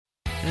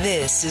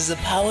This is a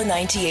Power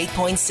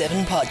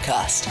 98.7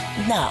 podcast.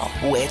 Now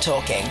we're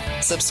talking.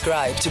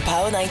 Subscribe to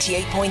Power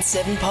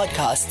 98.7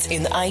 podcasts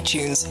in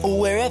iTunes or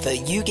wherever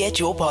you get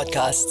your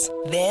podcasts.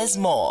 There's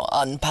more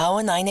on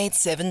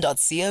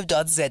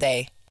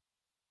power987.co.za.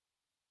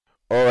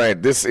 All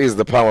right, this is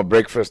the Power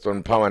Breakfast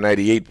on Power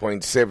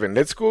 98.7.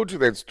 Let's go to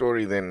that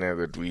story then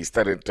that we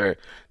started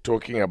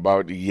talking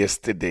about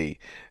yesterday.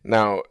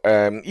 Now,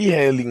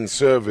 e-hailing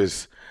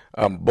service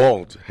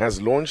Bolt has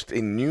launched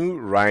a new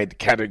ride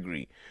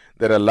category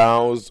that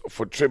allows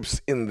for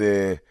trips in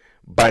the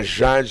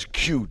Bajaj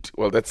Cute.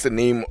 Well, that's the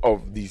name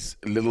of these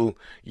little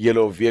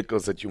yellow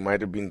vehicles that you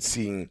might have been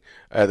seeing,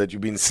 that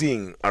you've been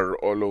seeing are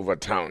all over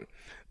town.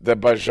 The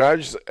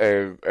Bajaj,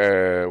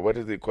 what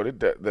do they call it?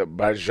 The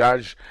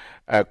Bajaj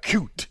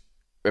Cute,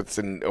 that's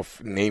the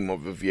name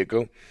of the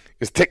vehicle,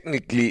 is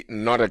technically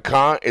not a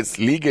car. It's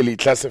legally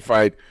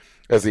classified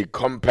as a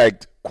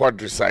compact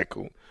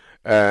quadricycle.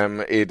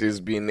 It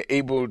has been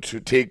able to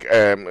take,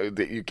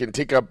 you can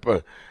take up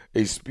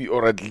a speed,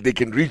 or they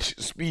can reach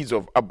speeds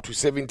of up to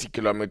 70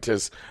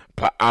 kilometers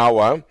per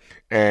hour.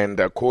 And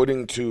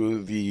according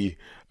to the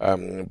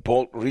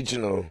Bolt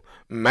regional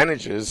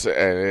managers,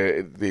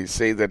 they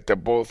say that the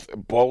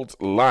Bolt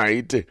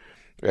Light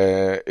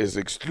is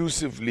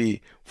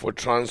exclusively for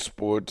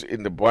transport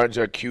in the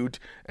Bajaj Cute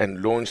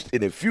and launched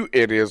in a few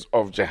areas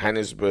of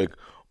Johannesburg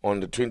on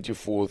the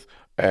 24th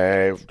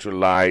of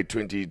July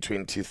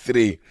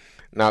 2023.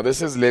 Now, this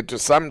has led to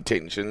some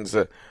tensions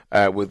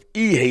with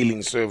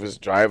e-hailing service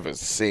drivers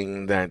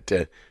saying that,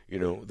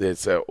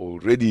 there's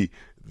already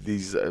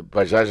these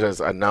Bajajas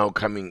are now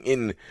coming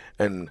in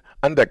and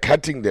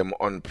undercutting them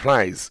on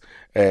price,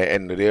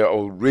 and they're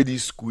already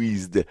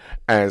squeezed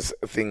as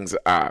things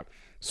are.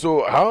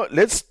 So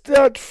let's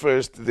start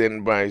first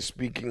then by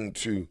speaking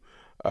to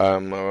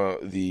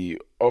the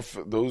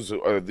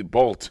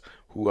Bolt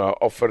who are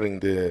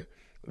offering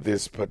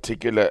this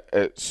particular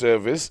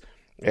service,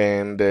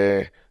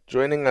 and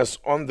joining us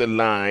on the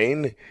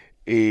line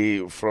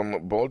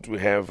from Bolt, we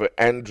have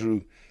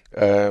Andrew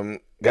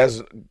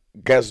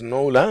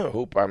Gaznola. I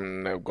hope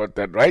I've got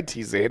that right.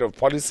 He's the head of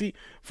policy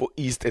for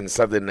East and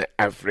Southern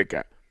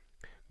Africa.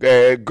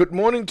 Good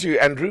morning to you,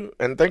 Andrew,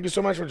 and thank you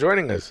so much for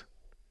joining us.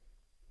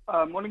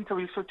 Morning,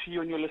 Teresa, to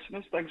you and your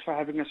listeners. Thanks for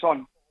having us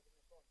on.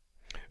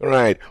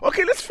 Right.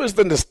 Okay, let's first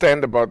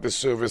understand about the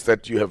service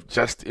that you have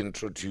just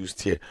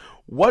introduced here.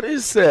 What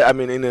is,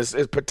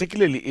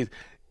 particularly,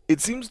 it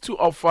seems to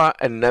offer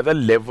another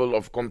level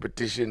of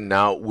competition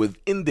now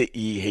within the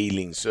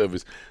e-hailing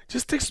service.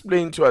 Just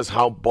explain to us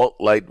how Bolt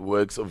Light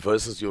works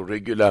versus your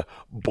regular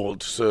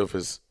Bolt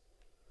service.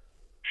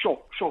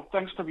 Sure.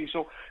 Thanks,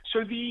 Taviso.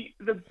 So the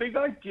big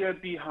idea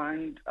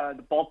behind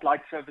the Bolt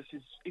Light service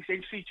is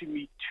essentially to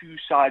meet two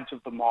sides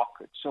of the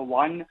market. So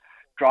one,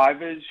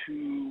 drivers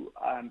who,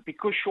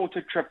 because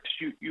shorter trips,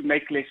 you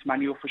make less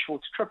money off a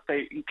short trip,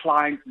 they're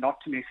inclined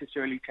not to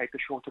necessarily take a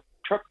shorter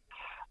trip.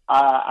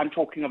 I'm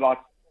talking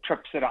about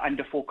trips that are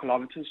under 4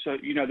 kilometers. So,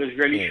 there's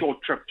really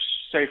short trips,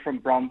 say from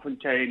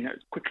Braamfontein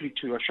quickly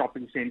to a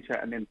shopping center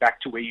and then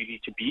back to where you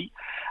need to be.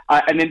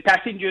 And then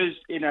passengers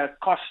in a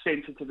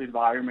cost-sensitive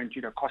environment,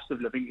 cost of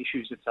living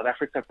issues in South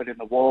Africa, but in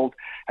the world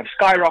have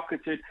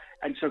skyrocketed.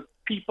 And so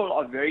people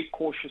are very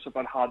cautious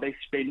about how they're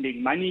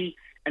spending money.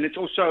 And it's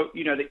also,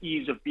 the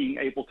ease of being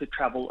able to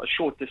travel a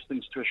short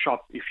distance to a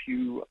shop if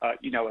you, a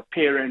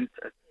parent,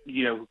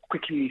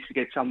 quickly needs to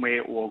get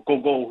somewhere, or a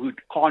gogo who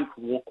can't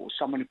walk, or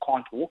someone who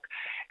can't walk.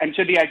 And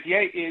so the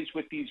idea is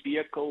with these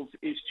vehicles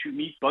is to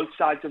meet both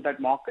sides of that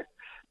market,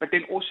 but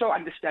then also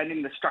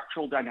understanding the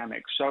structural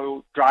dynamics.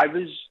 So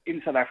drivers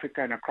in South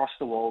Africa and across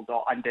the world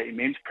are under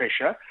immense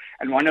pressure.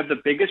 And one of the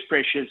biggest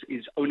pressures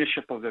is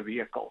ownership of the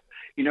vehicle.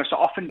 So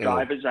often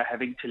drivers are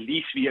having to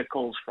lease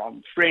vehicles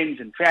from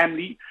friends and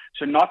family.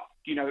 So not,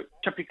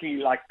 typically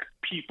like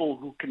people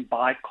who can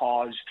buy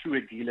cars through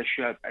a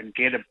dealership and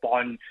get a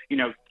bond,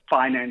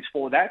 finance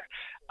for that.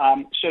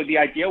 So the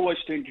idea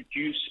was to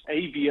introduce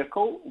a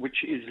vehicle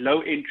which is low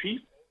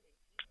entry.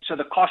 So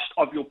the cost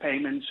of your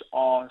payments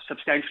are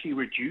substantially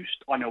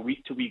reduced on a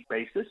week-to-week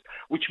basis,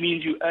 which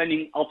means you're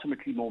earning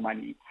ultimately more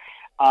money.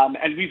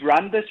 And we've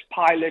run this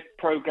pilot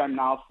program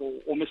now for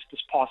almost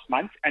this past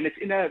month, and it's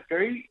in a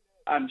very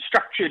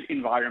structured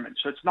environment.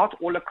 So it's not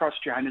all across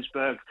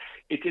Johannesburg.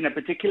 It's in a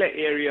particular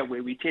area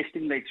where we're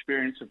testing the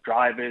experience of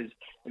drivers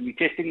and we're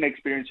testing the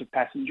experience of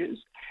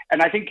passengers.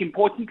 And I think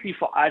importantly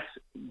for us,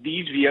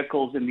 these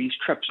vehicles and these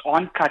trips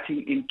aren't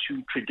cutting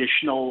into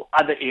traditional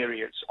other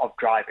areas of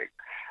driving.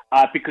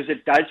 Because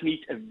it does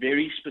meet a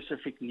very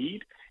specific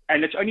need.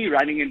 And it's only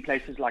running in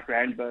places like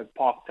Randburg,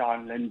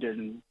 Parktown,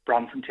 Linden,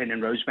 Braamfontein,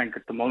 and Rosebank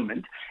at the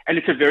moment. And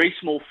it's a very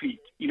small fleet,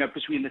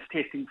 between this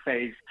testing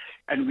phase.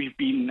 And we've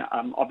been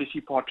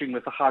obviously partnering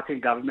with the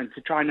Gauteng government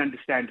to try and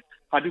understand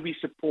how do we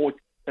support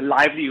the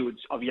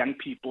livelihoods of young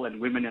people and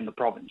women in the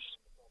province.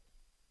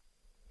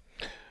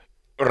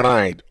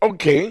 Right.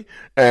 Okay.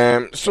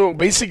 So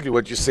basically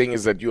what you're saying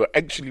is that you are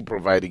actually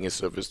providing a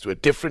service to a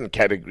different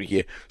category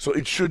here. So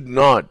it should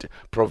not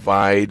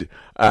provide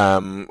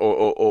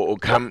or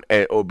come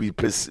or be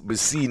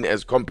seen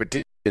as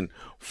competition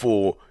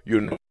for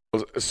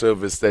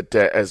service that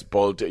as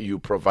Bolt you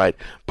provide.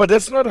 But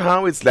that's not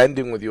how it's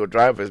landing with your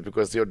drivers,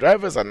 because your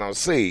drivers are now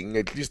saying,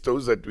 at least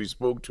those that we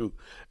spoke to,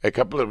 a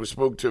few that we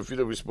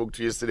spoke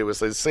to yesterday,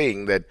 was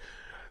saying that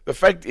the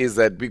fact is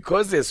that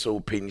because they're so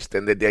pinched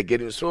and that they're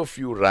getting so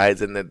few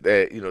rides, and that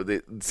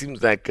it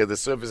seems like the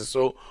service is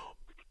so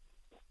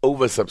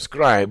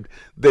oversubscribed,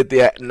 that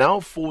they are now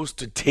forced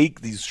to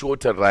take these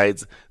shorter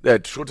rides,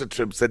 shorter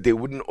trips that they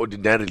wouldn't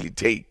ordinarily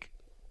take.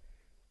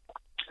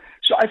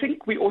 So I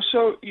think we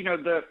also,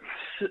 the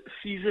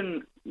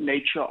season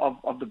nature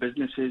of the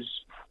business is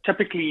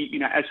typically,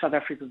 as South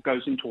Africa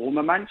goes into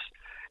warmer months,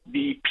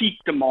 the peak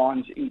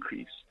demands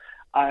increase.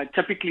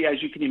 Typically,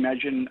 as you can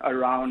imagine,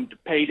 around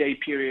payday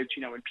periods,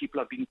 when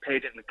people are being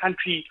paid in the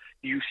country,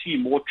 you see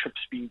more trips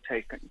being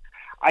taken.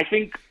 I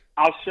think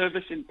our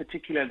service in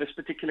particular, this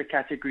particular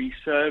category,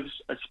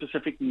 serves a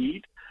specific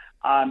need.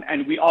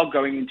 And we are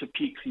going into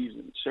peak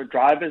season. So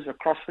drivers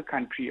across the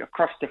country,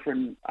 across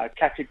different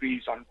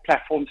categories on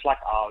platforms like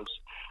ours,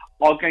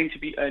 are going to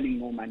be earning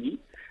more money.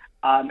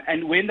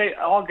 And when they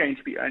are going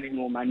to be earning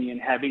more money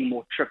and having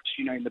more trips,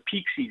 in the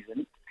peak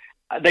season,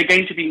 they're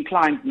going to be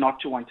inclined not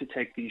to want to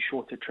take these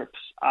shorter trips.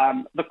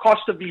 The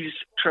cost of these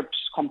trips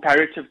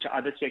comparative to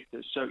other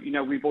sectors. So,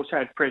 we've also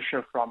had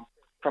pressure from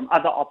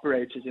other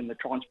operators in the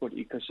transport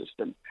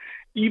ecosystem.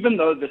 Even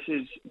though this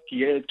is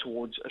geared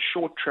towards a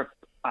short trip,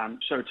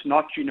 so it's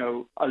not,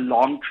 a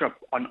long trip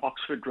on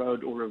Oxford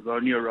Road or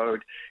Rivonia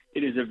Road.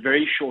 It is a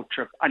very short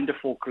trip, under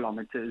 4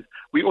 kilometers.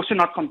 We're also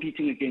not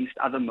competing against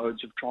other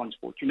modes of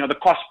transport. The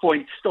cost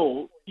point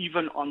still,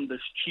 even on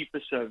this cheaper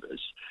service,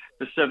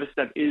 the service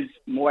that is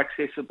more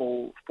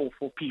accessible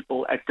for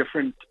people at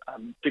different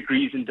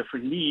degrees and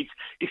different needs,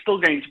 is still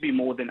going to be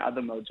more than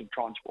other modes of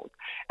transport.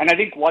 And I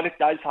think what it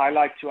does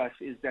highlight to us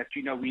is that,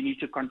 we need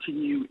to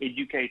continue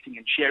educating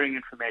and sharing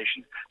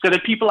information so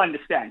that people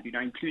understand,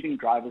 including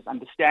drivers,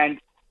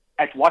 understand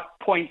at what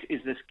point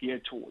is this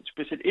geared towards,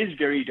 because it is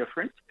very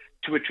different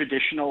to a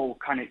traditional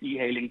kind of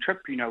e-hailing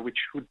trip, which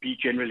would be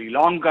generally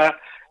longer.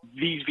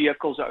 These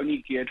vehicles are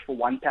only geared for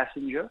one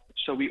passenger.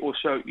 So we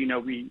also,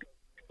 we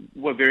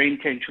were very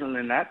intentional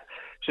in that,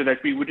 so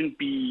that we wouldn't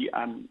be,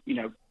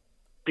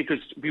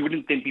 because we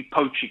wouldn't then be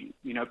poaching,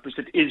 because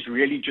it is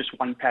really just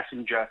one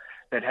passenger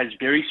that has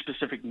very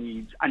specific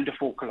needs under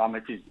 4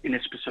 kilometers in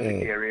a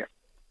specific area.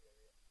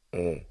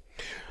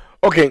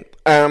 Okay,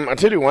 I'll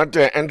tell you what,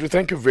 Andrew,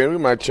 thank you very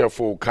much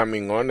for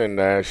coming on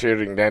and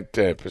sharing that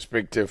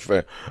perspective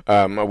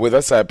with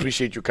us. I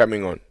appreciate you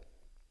coming on.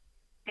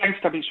 Thanks,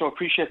 Tabiso.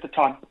 Appreciate the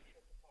time.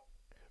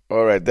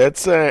 All right,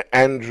 that's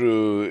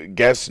Andrew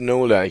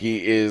Gasnola.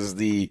 He is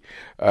the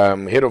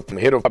head of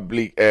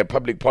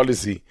public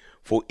policy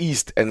for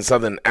East and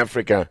Southern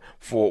Africa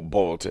for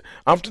Bolt.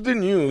 After the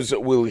news,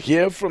 we'll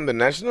hear from the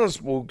national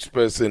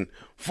spokesperson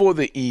for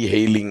the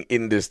e-hailing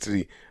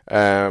industry,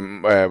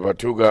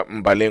 Batuga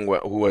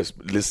Mbalengwa, who was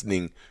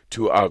listening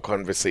to our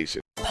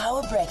conversation.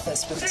 Power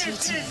Breakfast with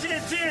TT.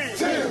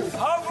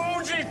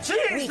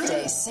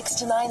 Weekdays 6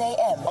 to 9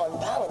 a.m. on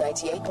Power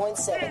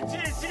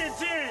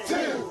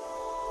 98.7.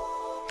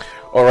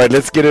 All right,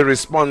 let's get a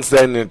response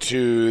then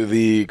to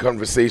the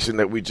conversation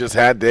that we just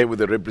had there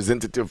with a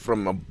representative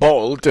from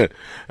Bolt,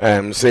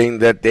 saying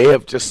that they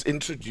have just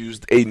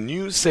introduced a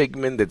new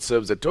segment that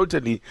serves a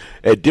totally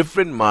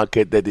different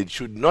market, that it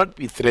should not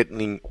be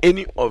threatening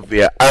any of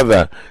their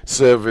other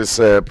service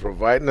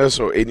providers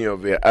or any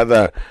of their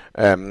other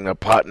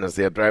partners,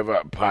 their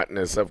driver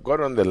partners. I've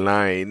got on the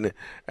line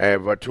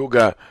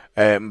Batuga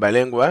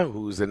Mbalengwa,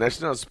 who's the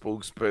national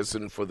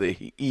spokesperson for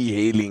the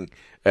e-hailing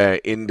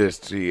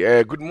industry.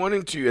 Good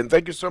morning to you, and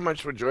thank you so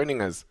much for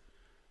joining us.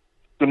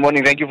 Good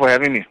morning. Thank you for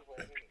having me.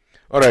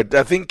 All right.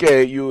 I think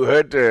you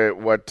heard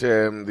what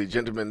the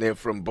gentleman there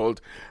from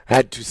Bolt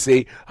had to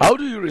say. How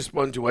do you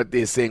respond to what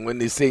they're saying when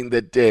they're saying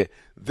that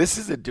this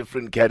is a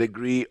different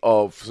category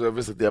of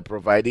service that they're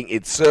providing?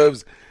 It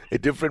serves a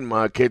different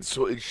market,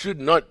 so it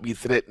should not be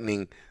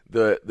threatening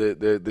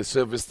the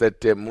service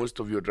that most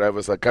of your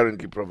drivers are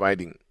currently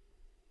providing.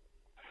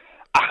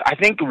 I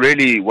think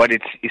really what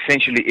it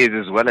essentially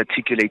is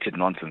well-articulated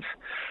nonsense.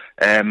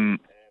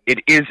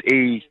 It is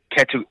a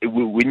category.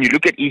 When you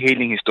look at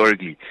e-hailing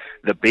historically,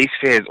 the base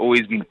fare has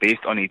always been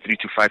based on a 3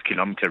 to 5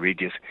 kilometer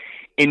radius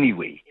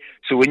anyway.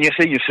 So when you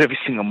say you're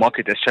servicing a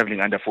market that's traveling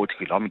under 40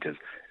 kilometers,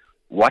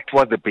 what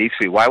was the base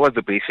fare? Why was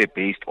the base fare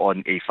based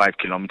on a 5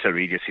 kilometer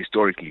radius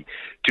historically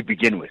to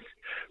begin with?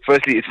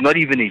 Firstly, it's not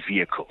even a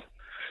vehicle.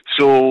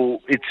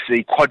 So it's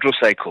a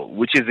quadricycle,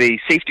 which is a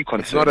safety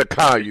concern. It's not a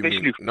car, you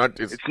mean? It's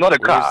not a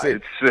car.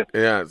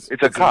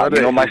 It's a car.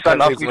 My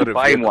son asked me to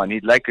buy him one.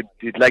 He'd like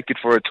it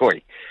for a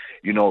toy.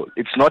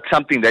 It's not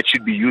something that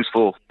should be used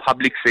for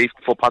public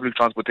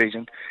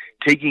transportation,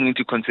 taking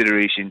into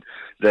consideration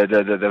the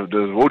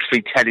road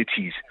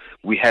fatalities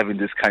we have in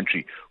this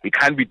country. We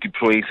can't be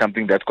deploying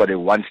something that's got a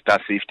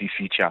 1-star safety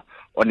feature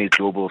on a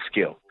global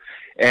scale.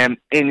 And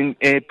in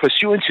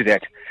pursuant to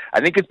that, I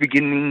think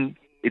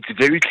it's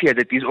very clear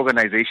that these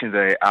organizations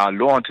are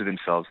low onto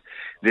themselves.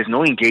 There's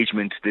no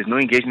engagement. There's no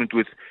engagement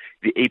with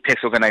the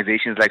apex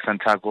organizations like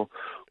Santaco,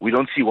 We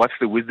don't see what's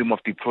the wisdom of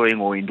deploying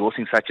or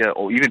endorsing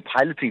or even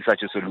piloting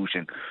such a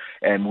solution.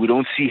 And we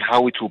don't see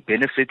how it will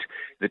benefit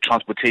the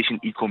transportation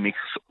eco-mix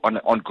on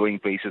an ongoing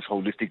basis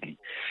holistically.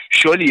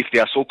 Surely if they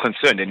are so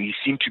concerned, and we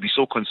seem to be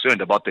so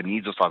concerned about the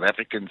needs of South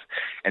Africans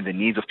and the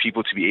needs of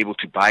people to be able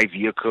to buy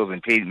vehicles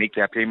and make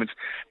their payments,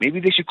 maybe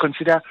they should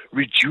consider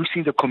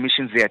reducing the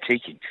commissions they are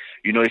taking.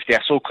 If they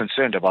are so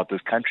concerned about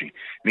this country,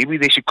 maybe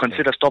they should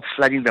consider stop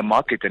flooding the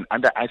market and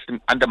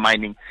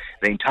undermining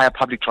the entire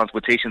public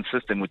transportation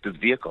system with this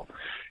vehicle.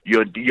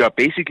 You're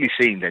basically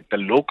saying that the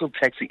local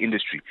taxi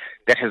industry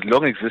that has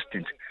long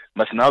existed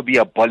must now be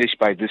abolished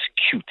by this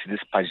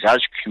Bajaj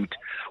Qute,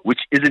 which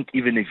isn't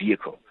even a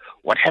vehicle.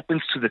 What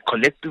happens to the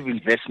collective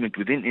investment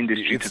within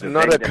industry? It's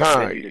not a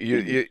car.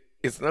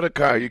 It's not a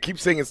car. You keep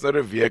saying it's not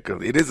a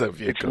vehicle. It is a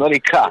vehicle. It's not a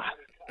car.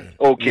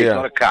 Okay, it's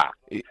not a car.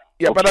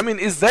 Yeah, okay. But I mean,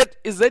 is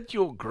that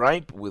your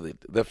gripe with it?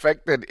 The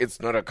fact that it's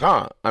not a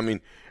car? I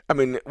mean,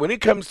 when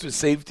it comes to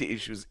safety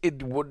issues,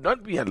 it would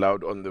not be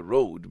allowed on the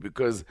road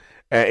because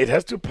it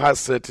has to pass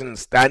certain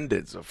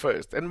standards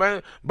first. And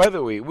by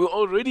the way, we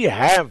already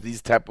have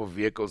these type of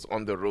vehicles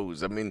on the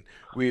roads. I mean,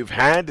 we've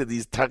had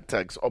these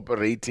tuk-tuks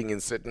operating in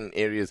certain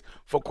areas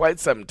for quite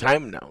some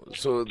time now.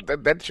 So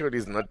that surely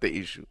is not the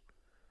issue.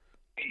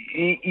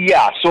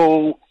 Yeah,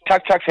 so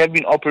tuk-tuks have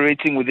been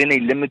operating within a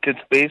limited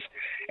space,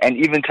 and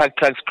even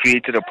tuk-tuks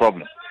created a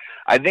problem.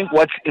 I think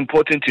what's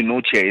important to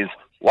note here is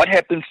what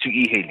happens to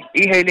e-hailing.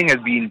 E-hailing has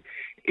been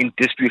in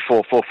dispute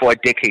for a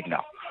decade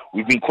now.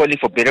 We've been calling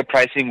for better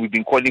pricing. We've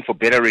been calling for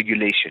better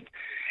regulation.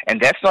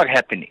 And that's not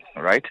happening,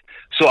 all right?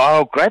 So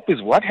our gripe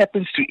is what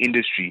happens to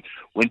industry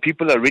when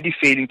people are already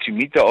failing to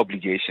meet their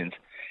obligations,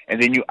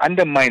 and then you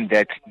undermine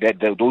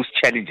those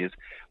challenges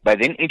by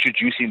then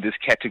introducing this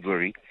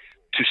category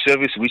to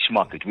service which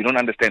market? We don't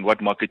understand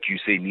what market you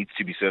say needs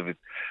to be serviced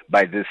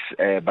by this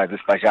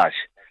Bajaj.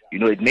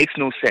 It makes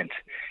no sense.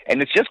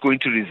 And it's just going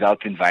to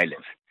result in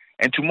violence.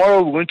 And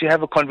tomorrow we're going to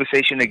have a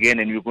conversation again,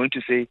 and we're going to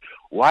say,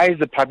 why is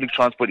the public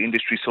transport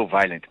industry so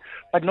violent?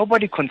 But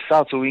nobody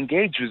consults or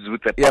engages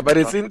with the Yeah, but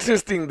it's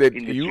interesting that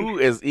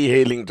you as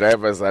e-hailing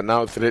drivers are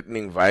now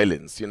threatening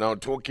violence. You're now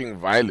talking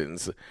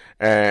violence.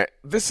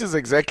 This is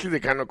exactly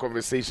the kind of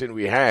conversation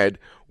we had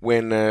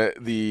when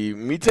the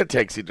meter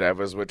taxi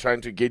drivers were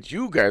trying to get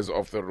you guys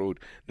off the road.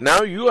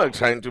 Now you are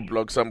trying to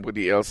block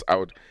somebody else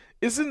out.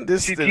 Isn't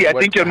this... I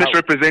think you're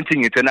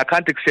misrepresenting it, and I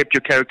can't accept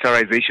your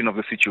characterization of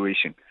the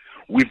situation.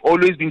 We've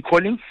always been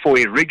calling for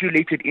a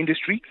regulated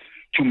industry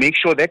to make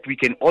sure that we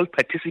can all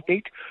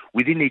participate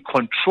within a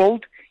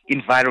controlled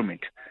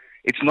environment.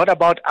 It's not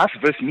about us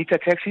versus meter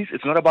taxis.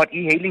 It's not about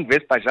e-hailing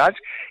versus Bajaj.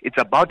 It's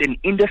about an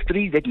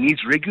industry that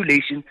needs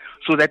regulation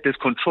so that there's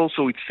control,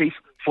 so it's safe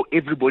for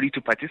everybody to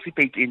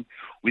participate in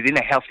within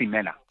a healthy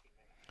manner.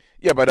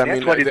 Yeah, but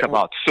that's what it's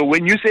about. So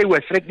when you say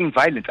we're threatening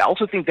violence, I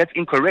also think that's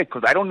incorrect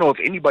because I don't know of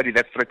anybody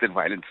that's threatened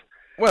violence.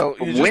 Well,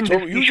 you're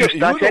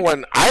the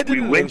one. I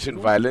didn't mention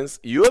violence.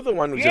 You're the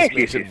one who just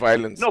mentioned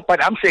violence. No,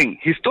 but I'm saying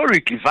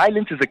historically,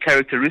 violence is a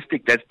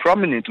characteristic that's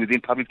prominent within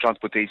public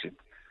transportation.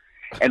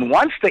 And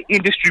once the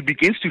industry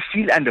begins to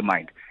feel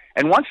undermined,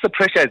 and once the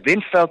pressure is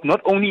then felt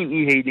not only in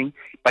e-hailing,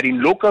 but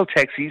in local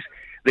taxis,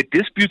 the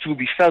disputes will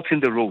be felt in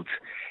the roads.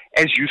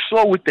 As you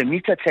saw with the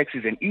meter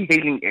taxis and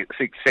e-hailing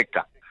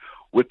sector,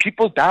 where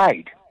people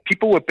died,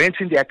 people were burnt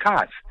in their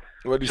cars.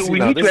 So we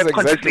need to have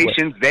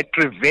conversations that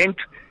prevent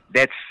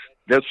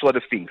those sort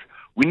of things.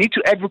 We need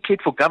to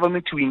advocate for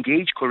government to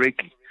engage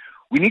correctly.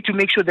 We need to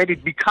make sure that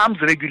it becomes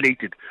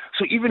regulated.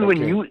 So even when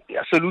new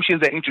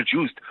solutions are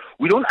introduced,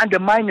 we don't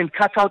undermine and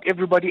cut out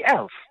everybody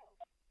else.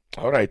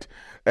 All right.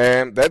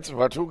 That's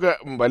Vatuga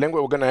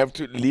Mbalengwa. We're going to have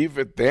to leave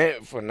it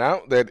there for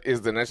now. That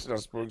is the national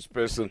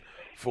spokesperson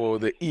for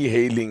the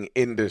e-hailing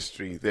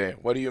industry there.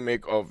 What do you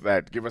make of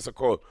that? Give us a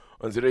call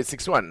on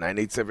 0861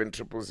 987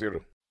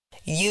 000.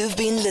 You've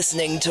been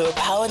listening to a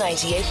Power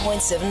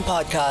 98.7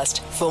 podcast.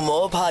 For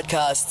more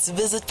podcasts,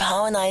 visit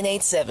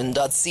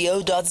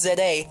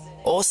power987.co.za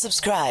or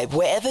subscribe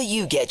wherever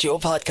you get your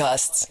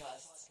podcasts.